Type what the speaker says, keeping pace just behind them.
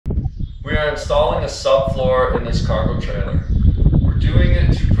We are installing a subfloor in this cargo trailer. We're doing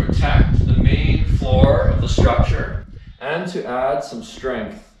it to protect the main floor of the structure and to add some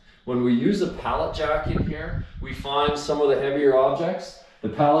strength. When we use a pallet jack in here, we find some of the heavier objects. The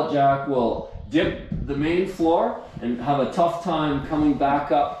pallet jack will dip the main floor and have a tough time coming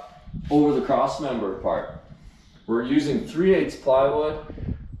back up over the crossmember part. We're using 3/8 plywood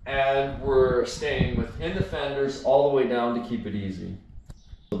and we're staying within the fenders all the way down to keep it easy.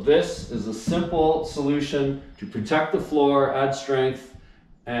 So this is a simple solution to protect the floor, add strength,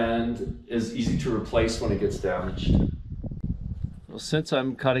 and is easy to replace when it gets damaged. Well, since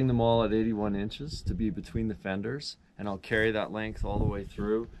I'm cutting them all at 81 inches to be between the fenders, and I'll carry that length all the way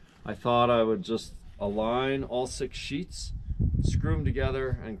through, I thought I would just align all 6 sheets, screw them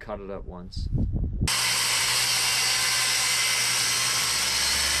together, and cut it at once.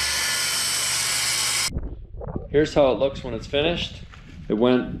 Here's how it looks when it's finished. It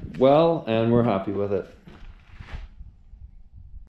went well, and we're happy with it.